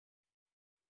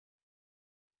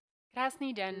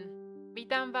Krásný den.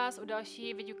 Vítám vás u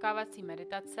další vyťukávací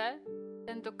meditace,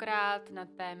 tentokrát na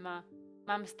téma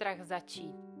Mám strach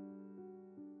začít.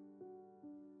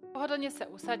 Pohodlně se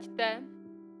usaďte,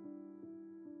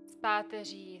 s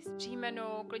páteří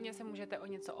zpříjmenou, klidně se můžete o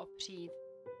něco opřít.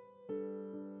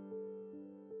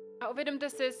 A uvědomte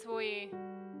si svoji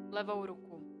levou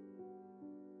ruku.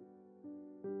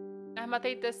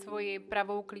 Nahmatejte svoji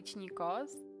pravou klíční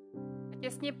kost a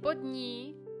těsně pod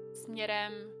ní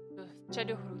směrem do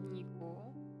středu hrudníku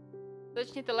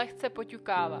začněte lehce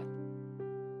poťukávat.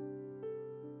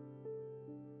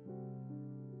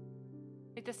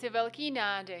 Dejte si velký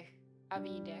nádech a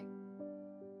výdech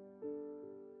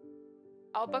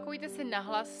a opakujte si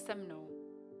nahlas se mnou.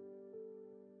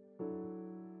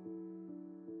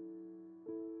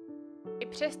 I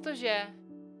přesto, že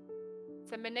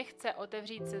se mi nechce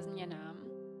otevřít se změnám,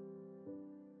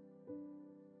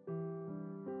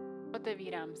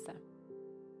 otevírám se.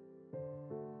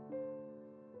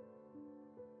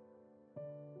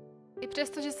 I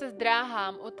přesto, že se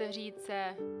zdráhám otevřít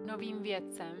se novým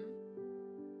věcem,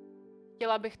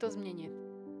 chtěla bych to změnit.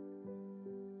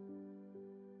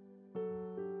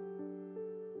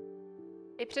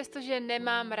 I přesto, že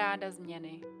nemám ráda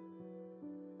změny,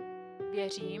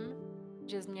 věřím,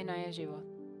 že změna je život.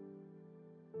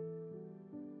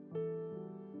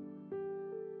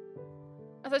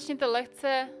 A začněte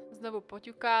lehce znovu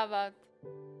poťukávat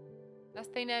na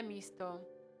stejné místo.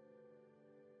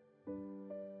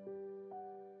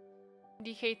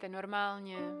 Dýchejte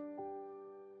normálně.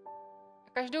 A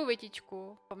každou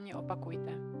větičku po mně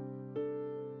opakujte.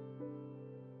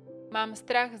 Mám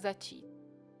strach začít.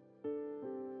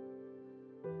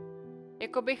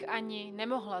 Jako bych ani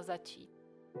nemohla začít.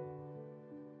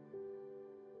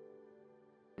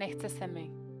 Nechce se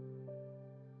mi.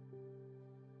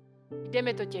 Jde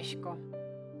mi to těžko.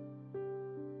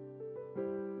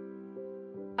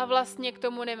 A vlastně k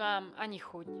tomu nemám ani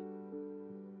chuť.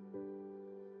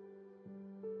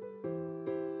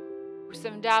 Už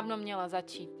jsem dávno měla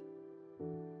začít.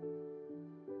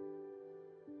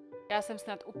 Já jsem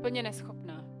snad úplně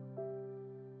neschopná.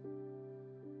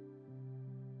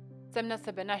 Jsem na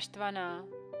sebe naštvaná.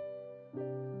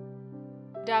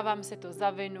 Dávám si to za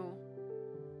vinu.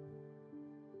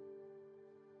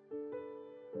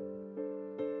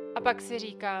 A pak si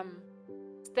říkám,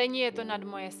 stejně je to nad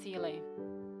moje síly.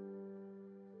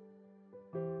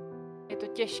 Je to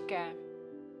těžké.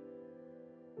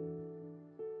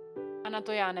 A na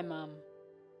to já nemám.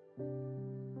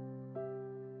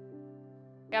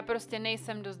 Já prostě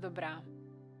nejsem dost dobrá.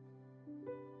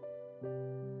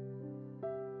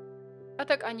 A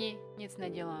tak ani nic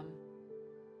nedělám.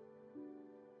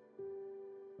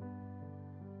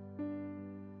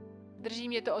 Drží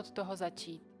mě to od toho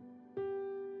začít.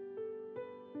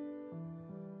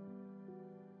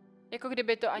 Jako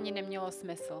kdyby to ani nemělo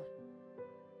smysl.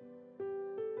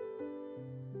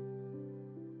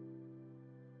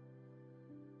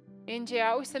 Jenže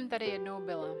já už jsem tady jednou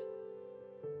byla.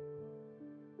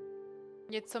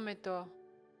 Něco mi to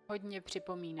hodně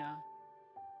připomíná.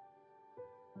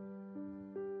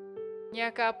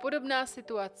 Nějaká podobná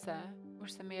situace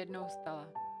už se mi jednou stala.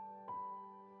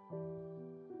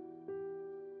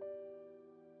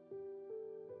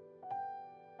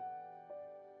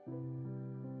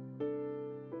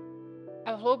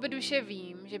 A v hloubi duše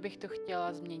vím, že bych to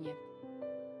chtěla změnit.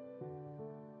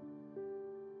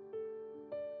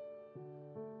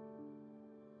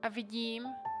 A vidím,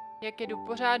 jak jedu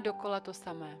pořád dokola to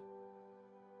samé.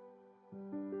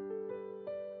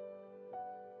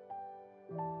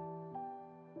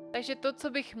 Takže to, co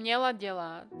bych měla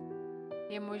dělat,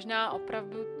 je možná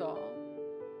opravdu to,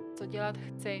 co dělat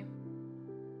chci.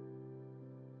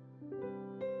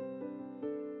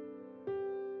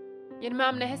 Jen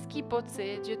mám nehezký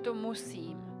pocit, že to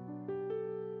musím.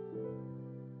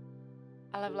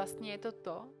 Ale vlastně je to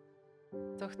to,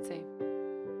 co chci.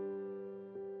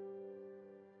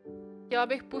 Chtěla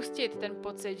bych pustit ten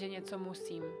pocit, že něco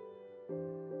musím.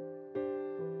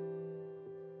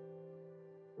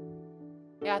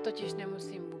 Já totiž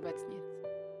nemusím vůbec nic.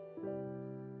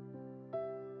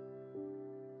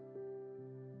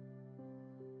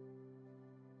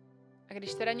 A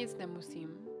když teda nic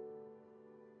nemusím,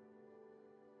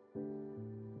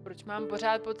 proč mám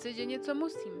pořád pocit, že něco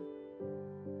musím?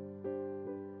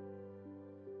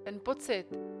 Ten pocit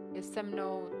je se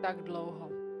mnou tak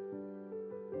dlouho.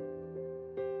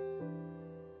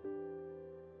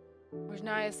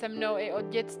 Možná je se mnou i od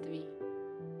dětství.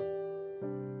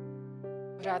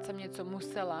 Pořád jsem něco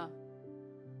musela,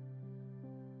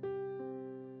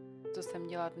 co jsem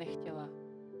dělat nechtěla.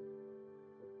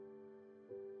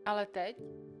 Ale teď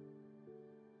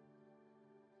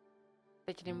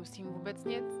Teď nemusím vůbec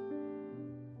nic.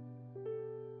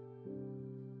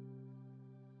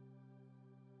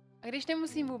 A když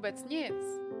nemusím vůbec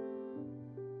nic,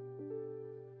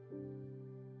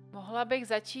 mohla bych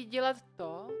začít dělat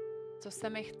to, co se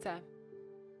mi chce.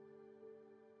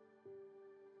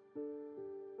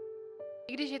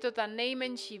 I když je to ta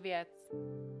nejmenší věc.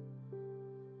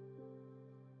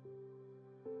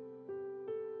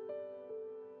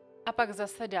 A pak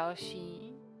zase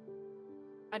další.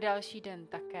 A další den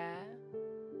také.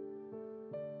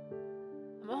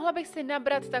 Mohla bych si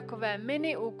nabrat takové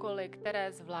mini úkoly,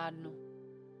 které zvládnu.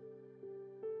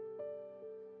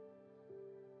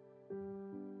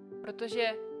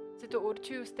 Protože si to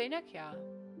určuju stejně jak já.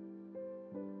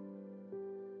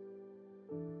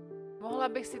 Mohla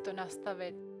bych si to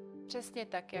nastavit přesně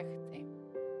tak, jak chci.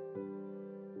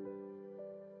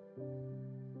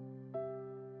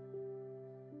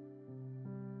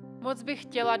 Moc bych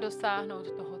chtěla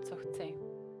dosáhnout toho, co chci.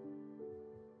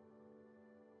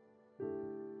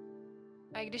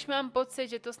 A i když mám pocit,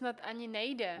 že to snad ani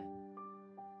nejde,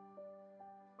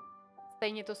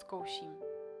 stejně to zkouším.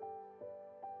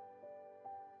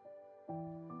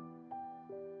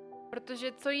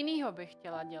 Protože co jiného bych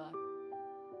chtěla dělat?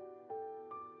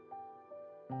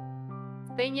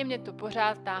 Stejně mě to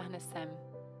pořád táhne sem.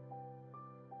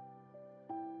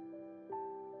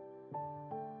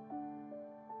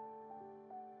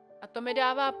 A to mi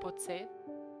dává pocit,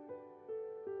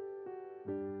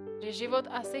 že život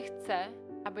asi chce,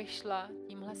 abych šla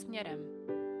tímhle směrem.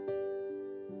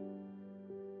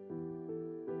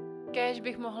 Kéž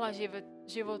bych mohla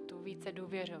životu více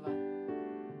důvěřovat.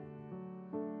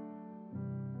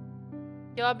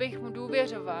 Chtěla bych mu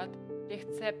důvěřovat, že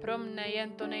chce pro mne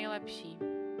jen to nejlepší.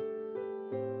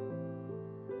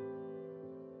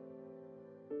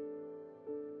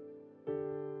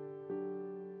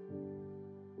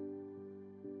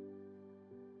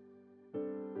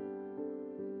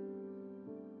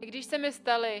 I když se mi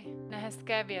staly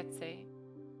nehezké věci,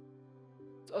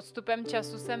 s odstupem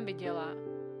času jsem viděla,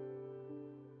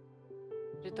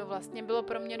 že to vlastně bylo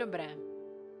pro mě dobré.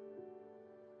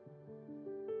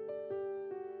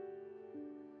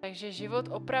 Takže život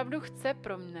opravdu chce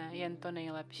pro mne jen to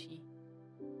nejlepší.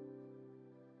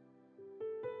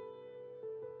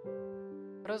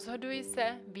 Rozhoduji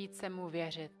se více mu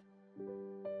věřit.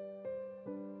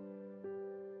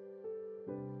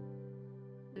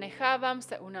 Nechávám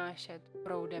se unášet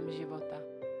proudem života.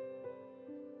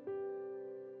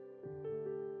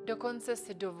 Dokonce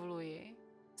si dovoluji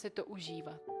si to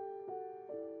užívat.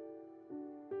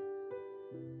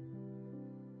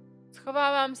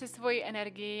 Schovávám si svoji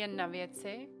energii jen na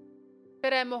věci,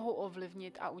 které mohu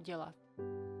ovlivnit a udělat.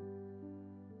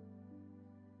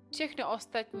 Všechno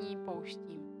ostatní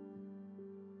pouštím.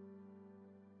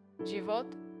 Život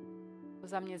to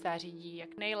za mě zařídí,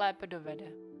 jak nejlépe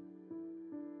dovede.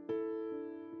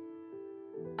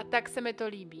 A tak se mi to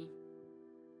líbí.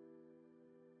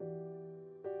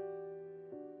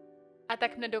 A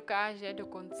tak mne dokáže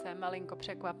dokonce malinko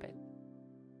překvapit.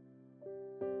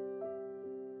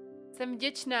 Jsem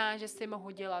vděčná, že si mohu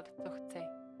dělat, co chci.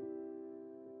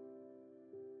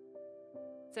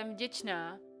 Jsem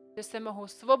vděčná, že se mohu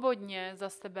svobodně za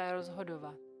sebe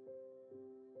rozhodovat.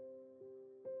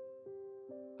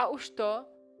 A už to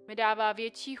mi dává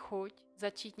větší chuť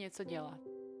začít něco dělat.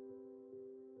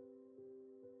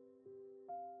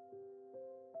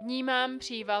 Vnímám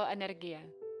příval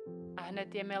energie a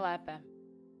hned je mi lépe.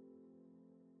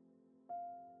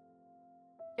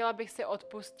 Chtěla bych si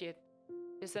odpustit,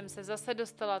 že jsem se zase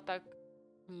dostala tak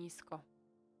nízko.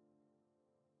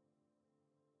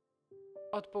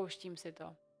 Odpouštím si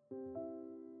to.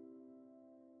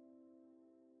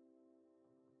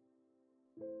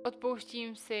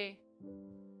 Odpouštím si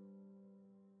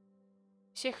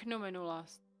všechnu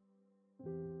minulost.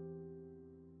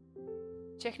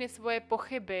 Všechny svoje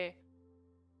pochyby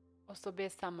o sobě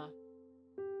sama.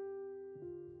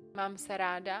 Mám se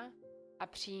ráda a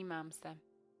přijímám se.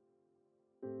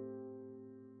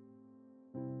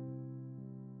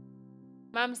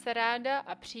 Mám se ráda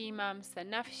a přijímám se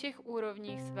na všech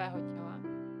úrovních svého těla.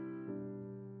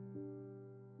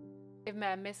 I v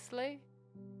mé mysli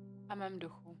a mém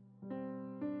duchu.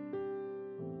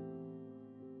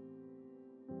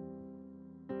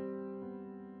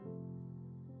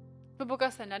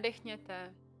 Hluboka se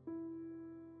nadechněte.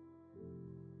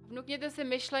 Vnukněte si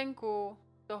myšlenku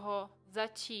toho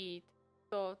začít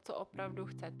to, co opravdu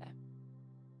chcete.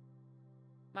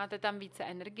 Máte tam více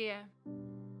energie?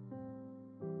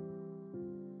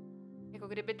 Jako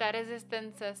kdyby ta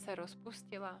rezistence se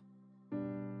rozpustila.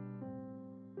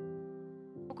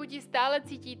 Pokud ji stále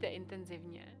cítíte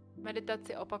intenzivně,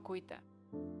 meditaci opakujte.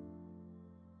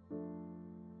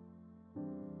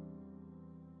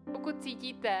 pokud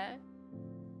cítíte,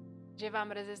 že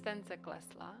vám rezistence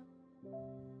klesla,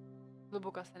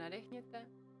 hluboko se nadechněte,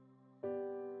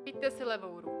 chyťte si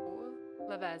levou ruku,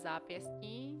 levé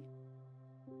zápěstí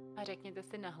a řekněte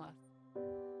si nahlas.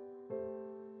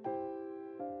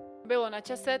 Bylo na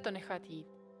čase to nechat jít.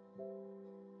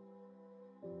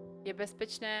 Je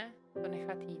bezpečné to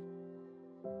nechat jít.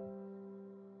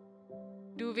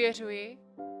 Důvěřuji,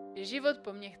 že život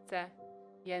po mně chce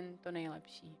jen to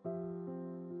nejlepší.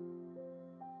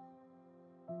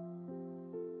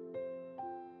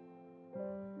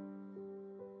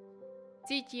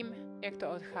 Cítím, jak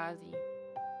to odchází.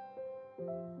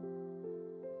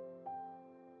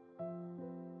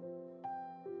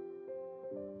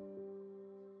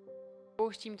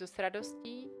 Pouštím to s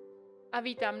radostí a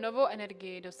vítám novou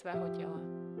energii do svého těla.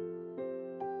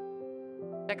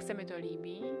 Tak se mi to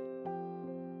líbí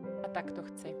a tak to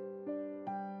chci.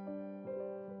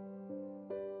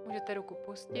 Můžete ruku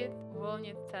pustit,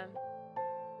 uvolnit se.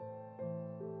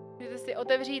 Můžete si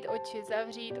otevřít oči,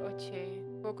 zavřít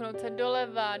oči, kouknout se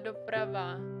doleva,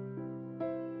 doprava,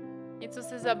 něco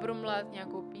se zabrumlat,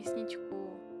 nějakou písničku,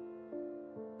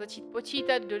 začít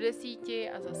počítat do 10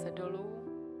 a zase dolů.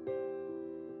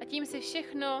 A tím si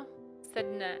všechno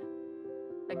sedne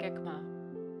tak, jak má.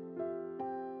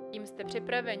 Tím jste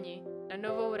připraveni na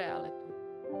novou realitu.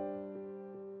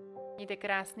 Mějte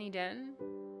krásný den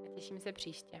a těším se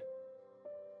příště.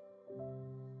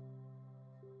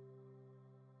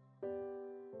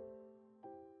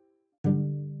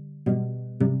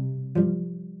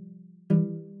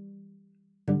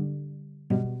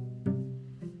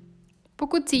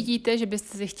 Pokud cítíte, že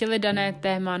byste si chtěli dané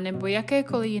téma nebo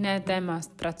jakékoliv jiné téma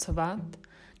zpracovat,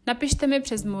 napište mi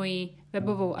přes moji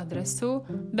webovou adresu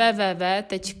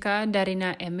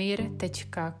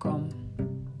www.darinaemir.com.